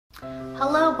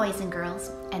Hello, boys and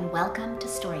girls, and welcome to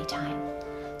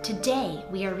Storytime. Today,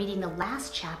 we are reading the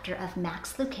last chapter of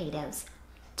Max Lucado's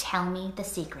Tell Me the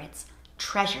Secrets,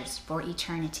 Treasures for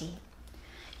Eternity.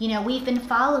 You know, we've been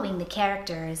following the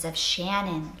characters of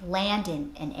Shannon,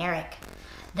 Landon, and Eric,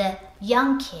 the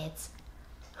young kids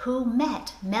who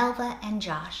met Melva and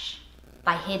Josh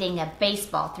by hitting a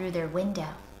baseball through their window.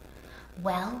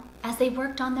 Well, as they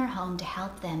worked on their home to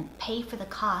help them pay for the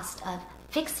cost of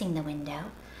fixing the window,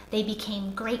 they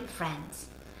became great friends,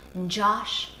 and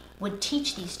Josh would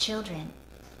teach these children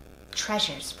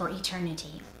treasures for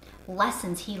eternity,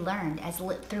 lessons he learned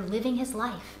through living his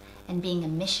life and being a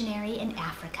missionary in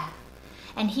Africa.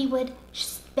 And he would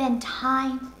spend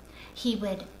time, he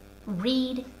would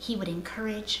read, he would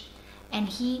encourage, and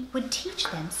he would teach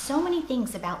them so many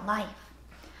things about life.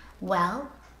 Well,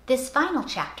 this final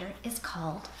chapter is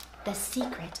called The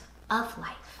Secret of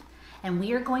Life, and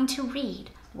we are going to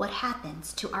read what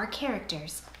happens to our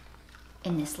characters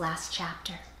in this last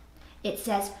chapter. It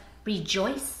says,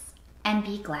 "Rejoice and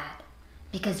be glad,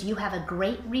 because you have a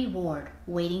great reward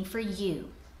waiting for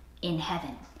you in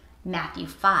heaven." Matthew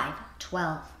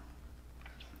 5:12.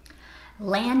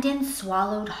 Landon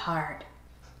swallowed hard,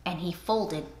 and he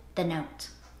folded the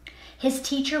note. His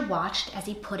teacher watched as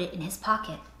he put it in his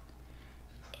pocket.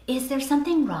 "Is there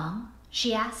something wrong?"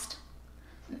 she asked.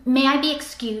 "May I be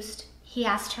excused?" he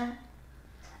asked her.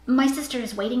 "My sister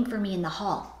is waiting for me in the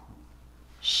hall."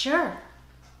 "Sure."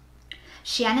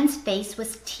 Shannon's face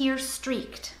was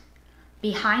tear-streaked.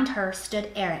 Behind her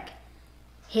stood Eric,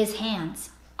 his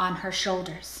hands on her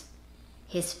shoulders.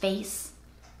 His face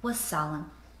was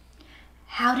solemn.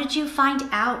 "How did you find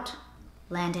out?"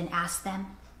 Landon asked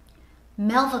them.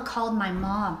 "Melva called my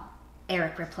mom,"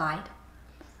 Eric replied.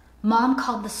 "Mom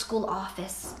called the school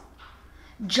office.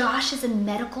 Josh is in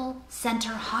Medical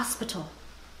Center Hospital.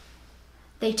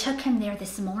 They took him there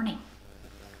this morning.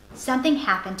 Something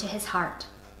happened to his heart."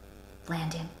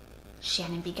 "Landon,"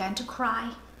 Shannon began to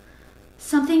cry.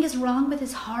 "Something is wrong with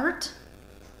his heart?"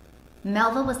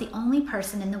 Melva was the only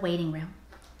person in the waiting room.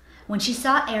 When she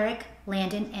saw Eric,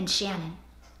 Landon, and Shannon,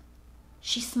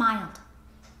 she smiled.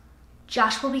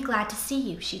 "Josh will be glad to see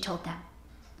you," she told them.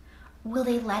 "Will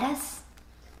they let us?"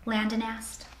 Landon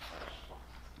asked.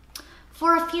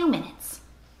 For a few minutes,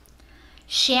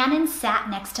 Shannon sat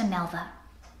next to Melva.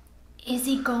 "Is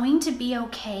he going to be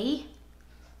okay?"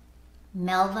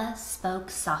 Melva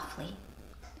spoke softly.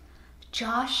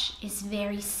 "Josh is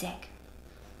very sick.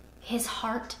 His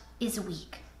heart is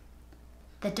weak.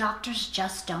 The doctors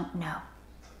just don't know."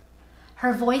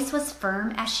 Her voice was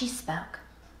firm as she spoke,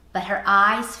 but her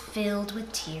eyes filled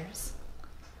with tears.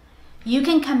 "You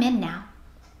can come in now."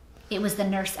 It was the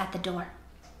nurse at the door.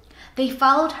 They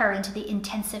followed her into the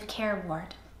intensive care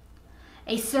ward.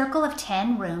 A circle of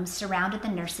 10 rooms surrounded the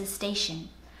nurse's station.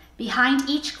 Behind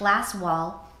each glass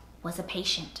wall was a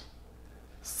patient.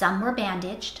 Some were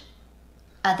bandaged,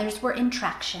 others were in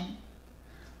traction.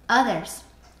 Others,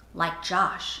 like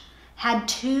Josh, had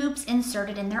tubes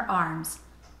inserted in their arms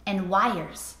and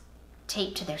wires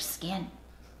taped to their skin.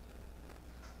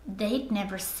 They'd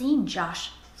never seen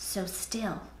Josh so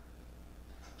still.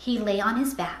 He lay on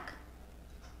his back,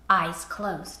 eyes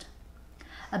closed.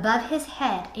 Above his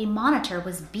head, a monitor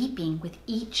was beeping with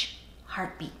each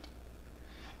heartbeat.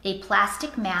 A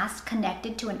plastic mask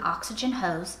connected to an oxygen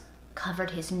hose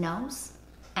covered his nose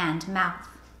and mouth.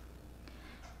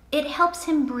 "It helps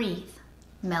him breathe,"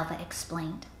 Melva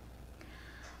explained.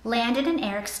 Landon and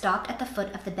Eric stopped at the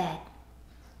foot of the bed,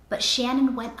 but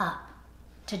Shannon went up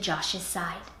to Josh's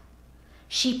side.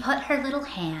 She put her little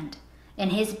hand in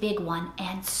his big one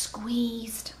and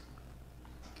squeezed.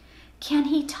 "Can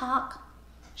he talk?"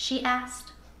 she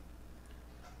asked.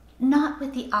 "Not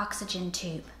with the oxygen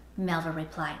tube," Melva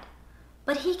replied,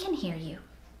 "but he can hear you."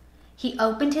 He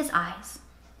opened his eyes.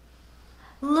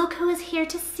 "Look who is here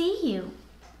to see you."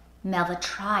 Melva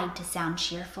tried to sound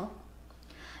cheerful.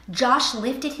 Josh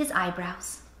lifted his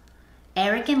eyebrows.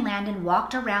 Eric and Landon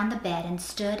walked around the bed and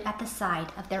stood at the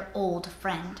side of their old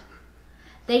friend.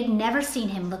 They'd never seen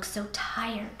him look so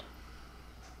tired,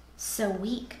 so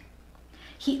weak.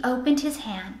 He opened his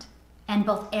hand, and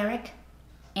both Eric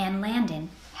and Landon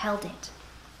held it.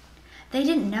 They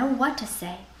didn't know what to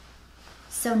say,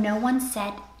 so no one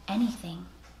said anything.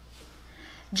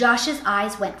 Josh's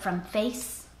eyes went from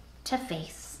face to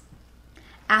face.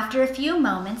 After a few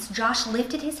moments, Josh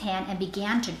lifted his hand and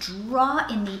began to draw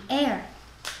in the air.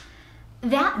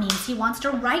 "That means he wants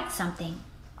to write something,"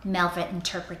 Melva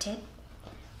interpreted.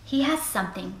 "He has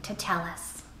something to tell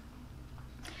us."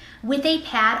 With a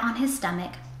pad on his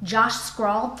stomach, Josh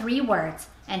scrawled 3 words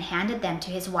and handed them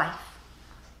to his wife.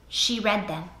 She read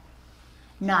them,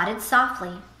 nodded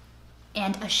softly,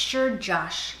 and assured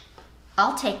Josh,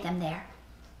 "I'll take them there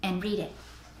and read it."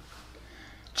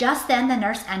 Just then the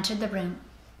nurse entered the room.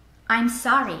 "I'm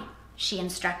sorry," she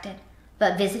instructed,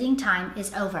 "but visiting time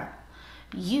is over.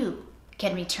 You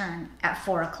can return at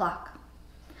 4 o'clock.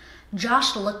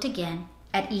 Josh looked again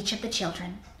at each of the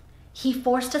children. He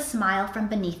forced a smile from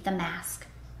beneath the mask.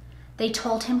 They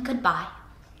told him goodbye.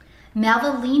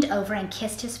 Melva leaned over and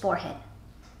kissed his forehead.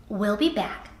 "We'll be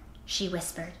back," she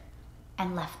whispered,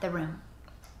 and left the room.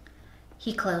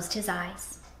 He closed his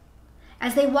eyes.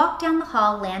 As they walked down the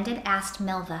hall, Landon asked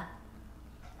Melva,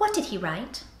 "What did he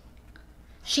write?"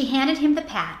 She handed him the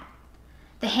pad.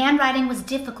 The handwriting was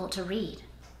difficult to read.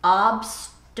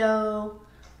 Obstetrical,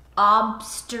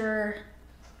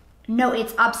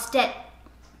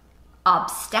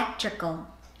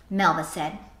 Melva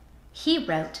said. He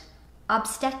wrote,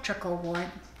 "Obstetrical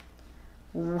ward."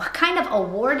 "What kind of a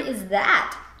ward is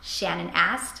that?" Shannon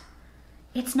asked.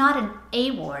 "It's not an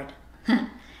A ward.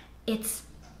 It's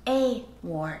a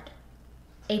ward,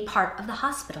 a part of the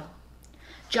hospital.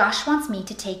 Josh wants me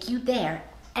to take you there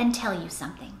and tell you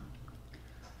something."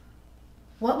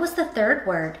 "What was the third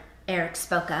word?" Eric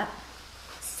spoke up.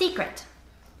 "Secret."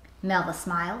 Melva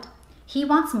smiled. "He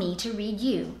wants me to read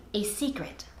you a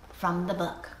secret from the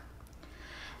book."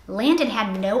 Landon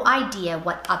had no idea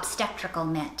what obstetrical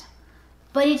meant,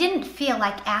 but he didn't feel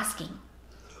like asking.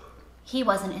 He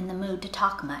wasn't in the mood to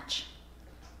talk much.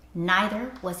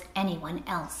 Neither was anyone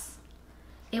else.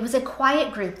 It was a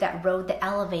quiet group that rode the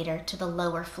elevator to the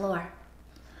lower floor.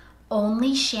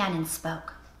 Only Shannon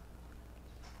spoke.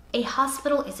 "A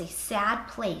hospital is a sad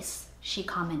place," she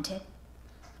commented.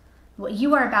 "What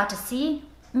you are about to see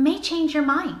may change your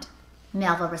mind,"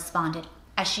 Melva responded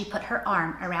as she put her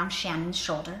arm around Shannon's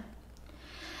shoulder.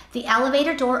 The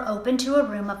elevator door opened to a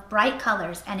room of bright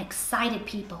colors and excited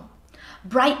people.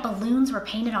 Bright balloons were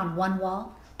painted on one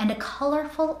wall, and a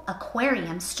colorful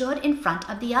aquarium stood in front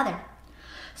of the other.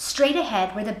 Straight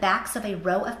ahead were the backs of a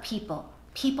row of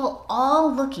people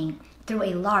all looking through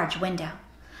a large window.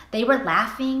 They were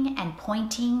laughing and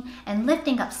pointing and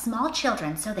lifting up small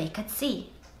children so they could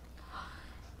see.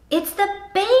 "It's the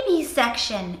baby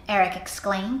section," Eric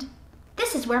exclaimed.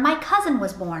 "This is where my cousin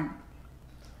was born."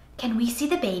 "Can we see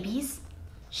the babies?"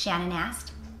 Shannon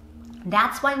asked.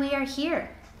 "That's why we are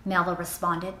here," Melva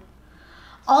responded.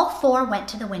 All four went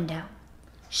to the window.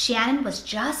 Shannon was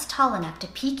just tall enough to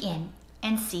peek in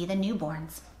and see the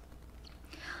newborns.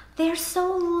 "They're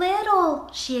so little,"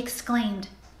 she exclaimed.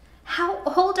 "How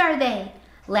old are they?"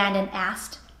 Landon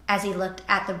asked as he looked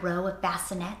at the row of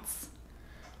bassinets.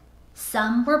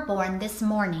 "Some were born this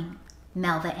morning,"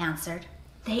 Melva answered.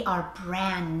 "They are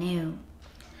brand new."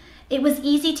 It was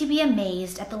easy to be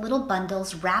amazed at the little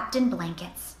bundles wrapped in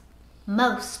blankets.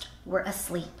 Most were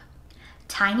asleep,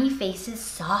 tiny faces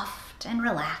soft and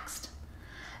relaxed.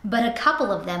 But a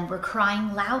couple of them were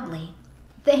crying loudly.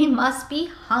 "They must be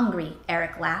hungry,"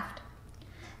 Eric laughed.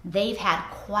 "They've had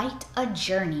quite a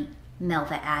journey,"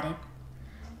 Melva added.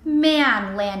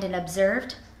 "Man," Landon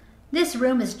observed, "this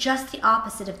room is just the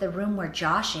opposite of the room where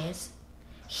Josh is.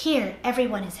 Here,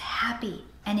 everyone is happy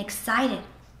and excited.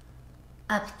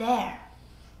 Up there,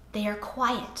 they are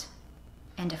quiet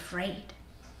and afraid."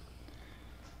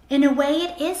 "In a way,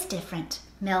 it is different,"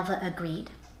 Melva agreed.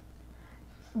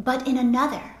 "But in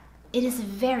another, it is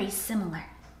very similar."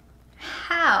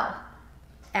 "How?"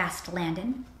 asked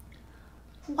Landon.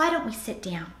 "Why don't we sit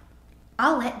down?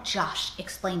 I'll let Josh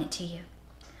explain it to you."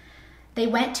 They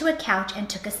went to a couch and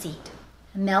took a seat.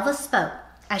 Melva spoke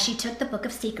as she took the book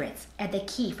of secrets and the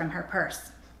key from her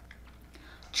purse.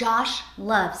 "Josh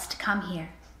loves to come here.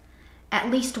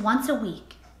 At least once a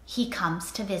week, he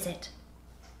comes to visit."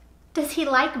 "Does he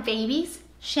like babies?"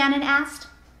 Shannon asked.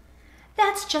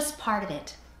 "That's just part of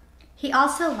it. He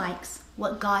also likes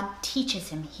what God teaches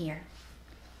him here."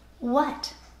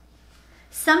 "What?"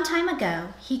 "Some time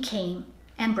ago, he came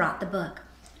and brought the book,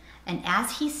 and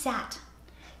as he sat,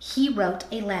 he wrote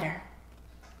a letter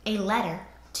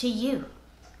to you.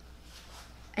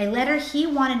 A letter he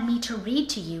wanted me to read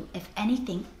to you if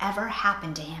anything ever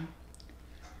happened to him.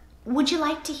 Would you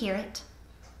like to hear it?"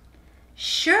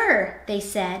 "Sure," they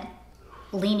said,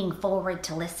 leaning forward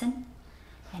to listen,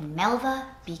 and Melva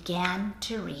began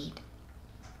to read.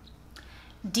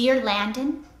 "Dear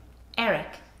Landon,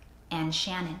 Eric, and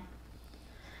Shannon,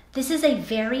 this is a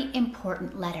very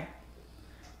important letter.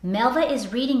 Melva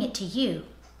is reading it to you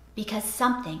because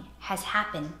something has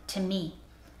happened to me.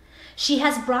 She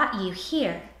has brought you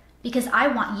here because I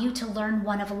want you to learn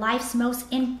one of life's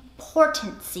most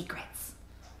important secrets,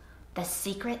 the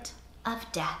secret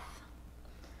of death.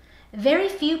 Very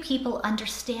few people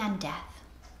understand death.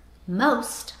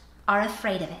 Most are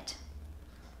afraid of it.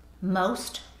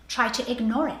 Most try to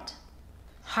ignore it.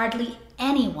 Hardly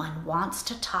anyone wants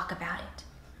to talk about it.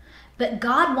 But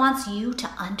God wants you to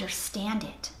understand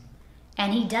it,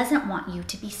 and He doesn't want you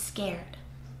to be scared.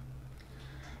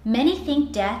 Many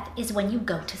think death is when you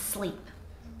go to sleep.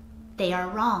 They are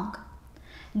wrong.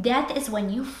 Death is when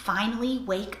you finally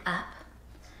wake up.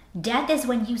 Death is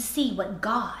when you see what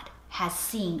God has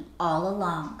seen all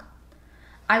along.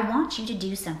 I want you to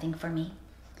do something for me.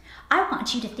 I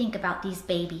want you to think about these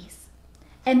babies.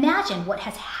 Imagine what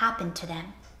has happened to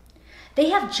them. They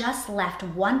have just left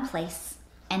one place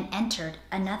and entered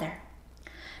another.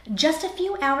 Just a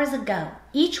few hours ago,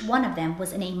 each one of them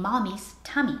was in a mommy's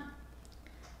tummy.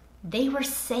 They were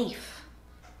safe.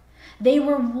 They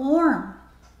were warm.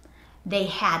 They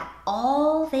had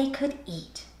all they could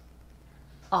eat.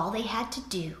 All they had to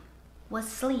do was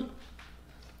sleep.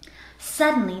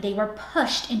 Suddenly, they were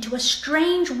pushed into a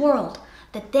strange world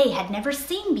that they had never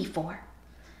seen before.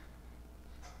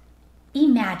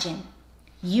 Imagine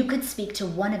you could speak to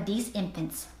one of these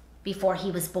infants before he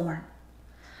was born.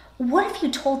 What if you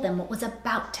told them what was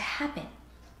about to happen?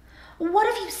 What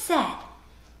if you said,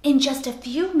 in just a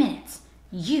few minutes,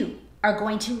 you are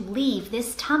going to leave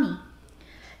this tummy?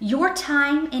 Your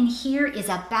time in here is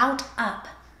about up.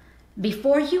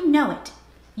 Before you know it,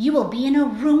 you will be in a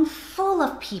room full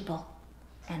of people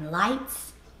and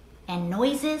lights and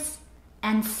noises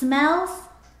and smells.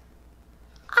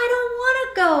 I don't want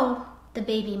to go, the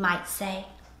baby might say.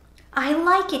 I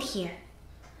like it here.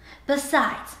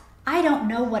 Besides, I don't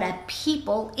know what a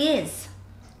people is.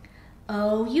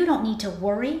 Oh, you don't need to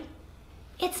worry.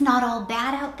 It's not all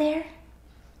bad out there.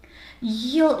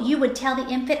 You would tell the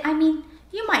infant,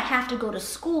 you might have to go to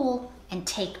school and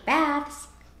take baths.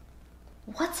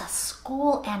 What's a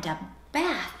school and a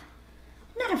bath?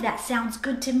 None of that sounds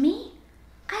good to me.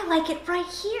 I like it right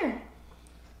here.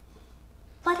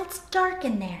 But it's dark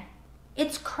in there.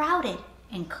 It's crowded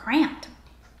and cramped.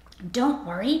 Don't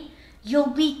worry, you'll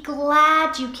be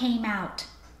glad you came out.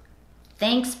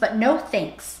 Thanks, but no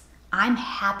thanks. I'm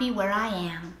happy where I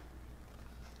am.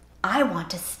 I want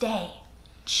to stay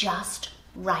just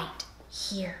right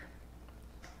here.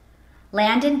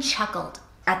 Landon chuckled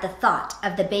at the thought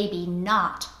of the baby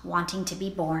not wanting to be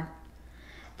born.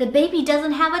 The baby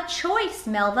doesn't have a choice,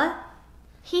 Melva.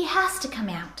 He has to come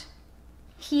out.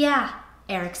 Yeah,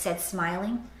 Eric said,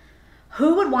 smiling.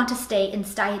 Who would want to stay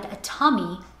inside a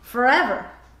tummy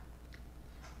forever?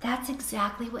 That's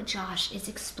exactly what Josh is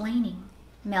explaining,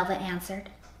 Melva answered.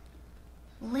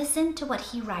 Listen to what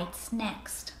he writes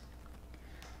next.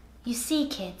 You see,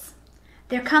 kids,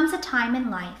 there comes a time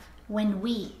in life when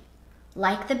we,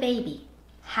 like the baby,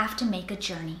 have to make a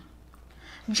journey.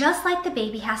 Just like the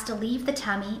baby has to leave the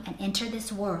tummy and enter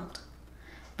this world,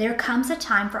 there comes a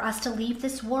time for us to leave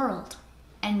this world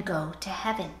and go to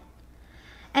heaven.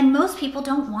 And most people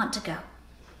don't want to go.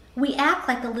 We act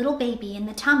like the little baby in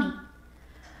the tummy.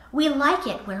 We like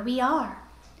it where we are.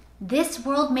 This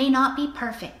world may not be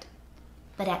perfect,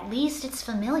 but at least it's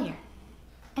familiar,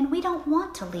 and we don't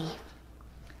want to leave.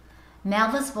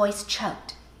 Melva's voice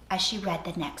choked as she read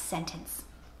the next sentence.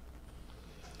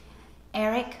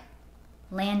 Eric,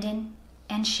 Landon,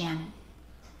 and Shannon,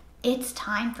 it's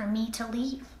time for me to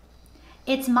leave.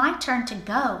 It's my turn to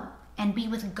go and be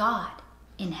with God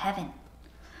in heaven.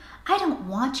 I don't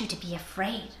want you to be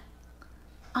afraid.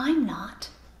 I'm not.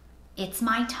 It's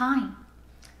my time.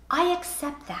 I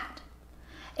accept that.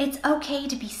 It's okay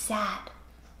to be sad.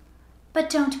 But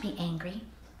don't be angry.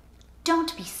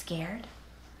 Don't be scared.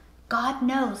 God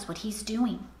knows what He's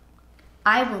doing.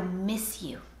 I will miss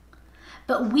you.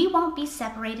 But we won't be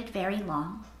separated very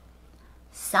long.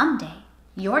 Someday,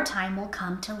 your time will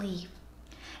come to leave.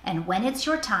 And when it's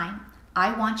your time,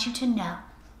 I want you to know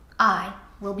I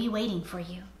will be waiting for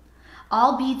you.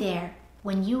 I'll be there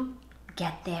when you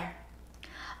get there.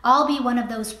 I'll be one of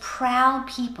those proud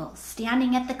people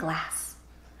standing at the glass.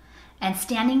 And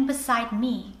standing beside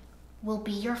me will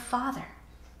be your Father,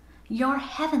 your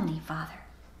Heavenly Father.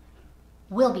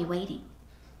 We'll be waiting.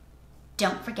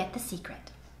 Don't forget the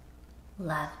secret.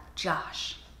 Love,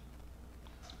 Josh.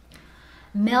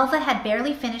 Melva had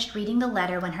barely finished reading the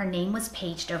letter when her name was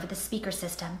paged over the speaker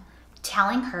system,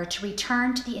 telling her to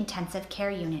return to the intensive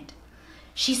care unit.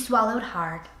 She swallowed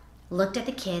hard, looked at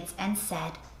the kids, and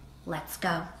said, "Let's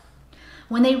go."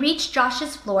 When they reached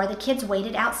Josh's floor, the kids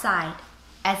waited outside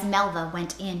as Melva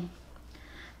went in.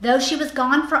 Though she was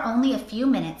gone for only a few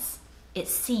minutes, it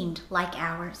seemed like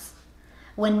hours.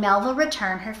 When Melva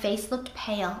returned, her face looked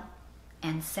pale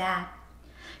and sad.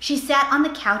 She sat on the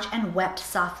couch and wept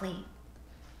softly.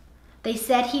 They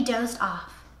said he dozed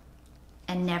off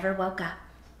and never woke up.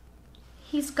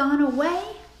 "He's gone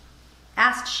away?"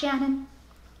 asked Shannon.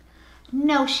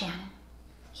 No, Shannon,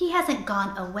 he hasn't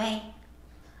gone away.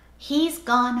 He's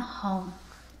gone home.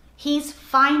 He's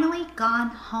finally gone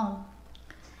home.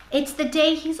 It's the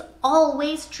day he's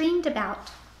always dreamed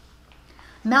about.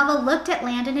 Melva looked at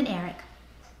Landon and Eric.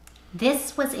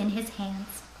 This was in his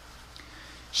hands.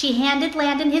 She handed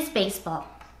Landon his baseball,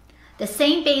 the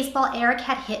same baseball Eric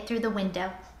had hit through the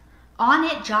window. On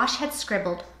it, Josh had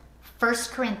scribbled 1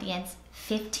 Corinthians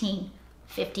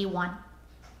 15:51.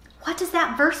 What does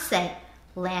that verse say?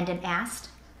 Landon asked.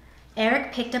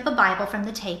 Eric picked up a Bible from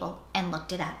the table and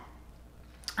looked it up.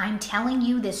 I'm telling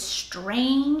you this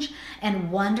strange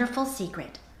and wonderful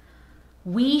secret.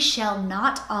 We shall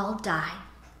not all die,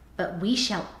 but we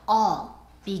shall all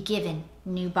be given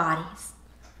new bodies.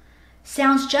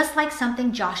 Sounds just like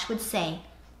something Josh would say,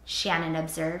 Shannon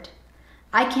observed.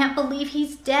 I can't believe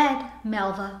he's dead,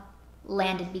 Melva.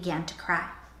 Landon began to cry.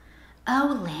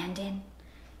 Oh, Landon,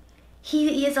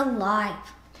 he is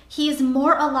alive. He is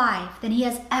more alive than he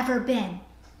has ever been.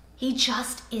 He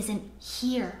just isn't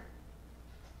here.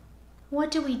 What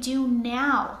do we do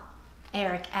now?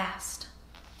 Eric asked.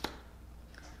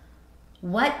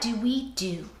 What do we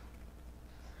do?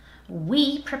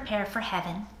 We prepare for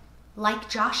heaven like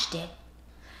Josh did.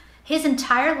 His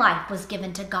entire life was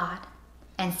given to God,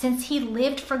 and since he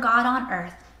lived for God on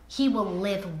earth, he will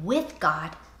live with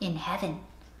God in heaven.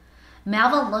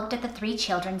 Melva looked at the 3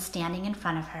 children standing in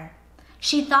front of her.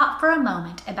 She thought for a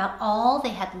moment about all they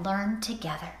had learned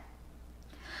together.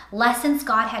 Lessons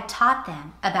God had taught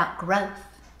them about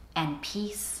growth and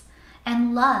peace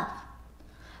and love.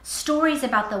 Stories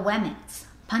about the Wemmicks,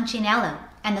 Punchinello,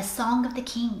 and the Song of the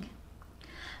King.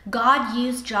 God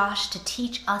used Josh to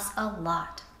teach us a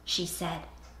lot, she said,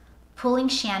 pulling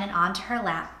Shannon onto her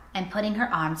lap and putting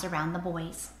her arms around the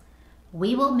boys.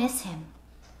 We will miss him,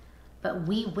 but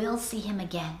we will see him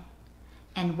again.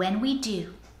 And when we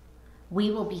do,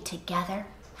 we will be together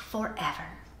forever.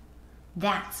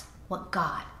 That's what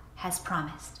God has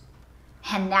promised.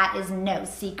 And that is no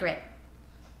secret.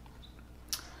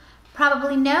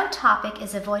 Probably no topic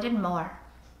is avoided more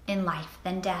in life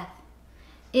than death.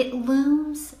 It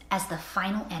looms as the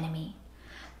final enemy.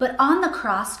 But on the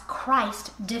cross,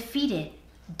 Christ defeated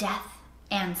death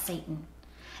and Satan.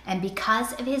 And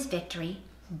because of his victory,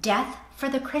 death for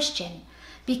the Christian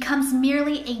becomes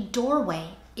merely a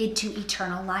doorway into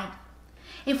eternal life.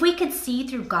 If we could see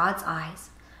through God's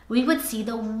eyes, we would see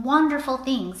the wonderful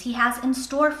things he has in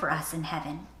store for us in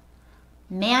heaven.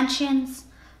 Mansions,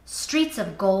 streets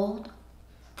of gold,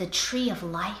 the tree of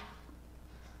life,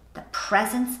 the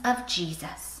presence of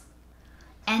Jesus.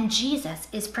 And Jesus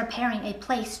is preparing a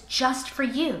place just for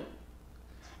you,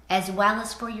 as well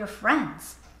as for your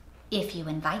friends, if you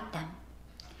invite them.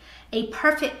 A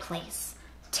perfect place,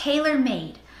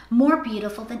 tailor-made, more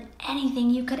beautiful than anything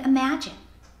you could imagine.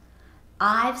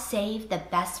 I've saved the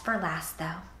best for last,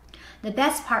 though. The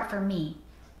best part for me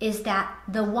is that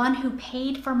the one who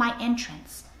paid for my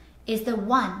entrance is the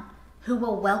one who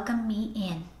will welcome me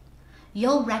in.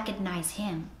 You'll recognize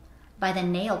him by the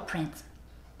nail prints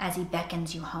as he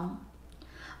beckons you home.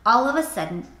 All of a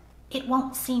sudden, it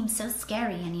won't seem so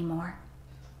scary anymore.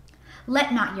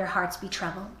 Let not your hearts be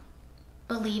troubled.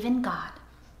 Believe in God.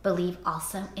 Believe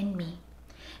also in me.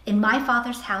 In my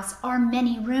Father's house are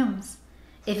many rooms.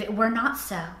 If it were not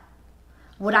so,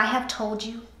 would I have told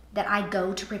you that I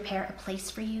go to prepare a place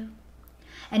for you?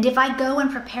 And if I go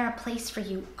and prepare a place for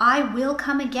you, I will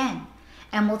come again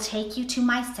and will take you to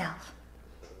myself,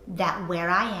 that where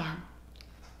I am,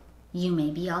 you may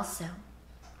be also.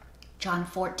 John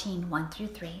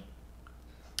 14:1-3.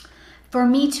 For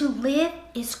me to live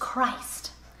is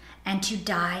Christ, and to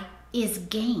die is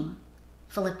gain.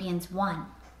 Philippians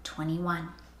 1:21.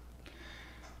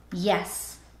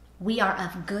 Yes, we are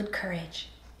of good courage,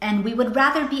 and we would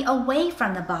rather be away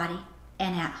from the body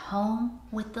and at home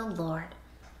with the Lord.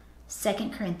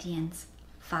 2 Corinthians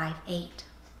 5:8.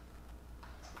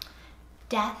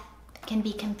 Death can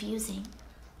be confusing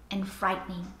and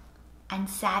frightening and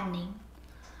saddening.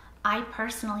 I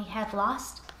personally have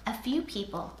lost a few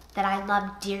people that I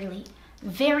loved dearly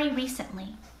very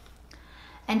recently.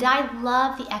 And I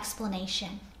love the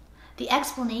explanation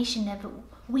of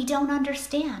we don't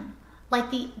understand,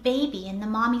 like the baby in the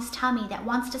mommy's tummy that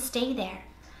wants to stay there.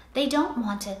 They don't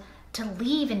want to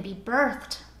leave and be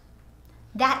birthed.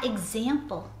 That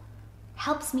example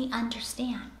helps me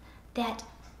understand that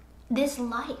this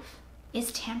life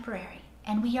is temporary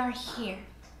and we are here.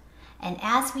 And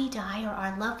as we die, or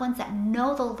our loved ones that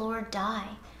know the Lord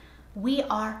die, we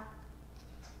are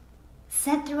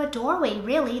sent through a doorway,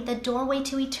 really, the doorway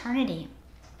to eternity.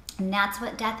 And that's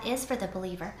what death is for the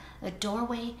believer, a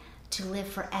doorway to live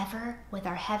forever with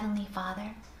our Heavenly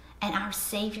Father and our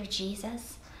Savior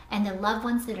Jesus and the loved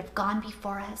ones that have gone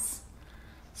before us.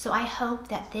 So I hope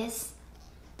that this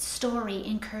story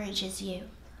encourages you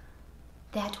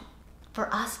that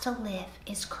for us to live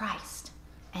is Christ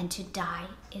and to die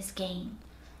is gain.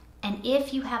 And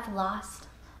if you have lost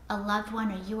a loved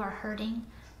one or you are hurting,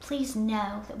 please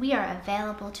know that we are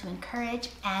available to encourage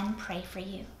and pray for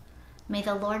you. May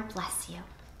the Lord bless you.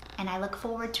 And I look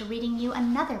forward to reading you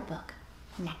another book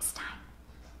next time.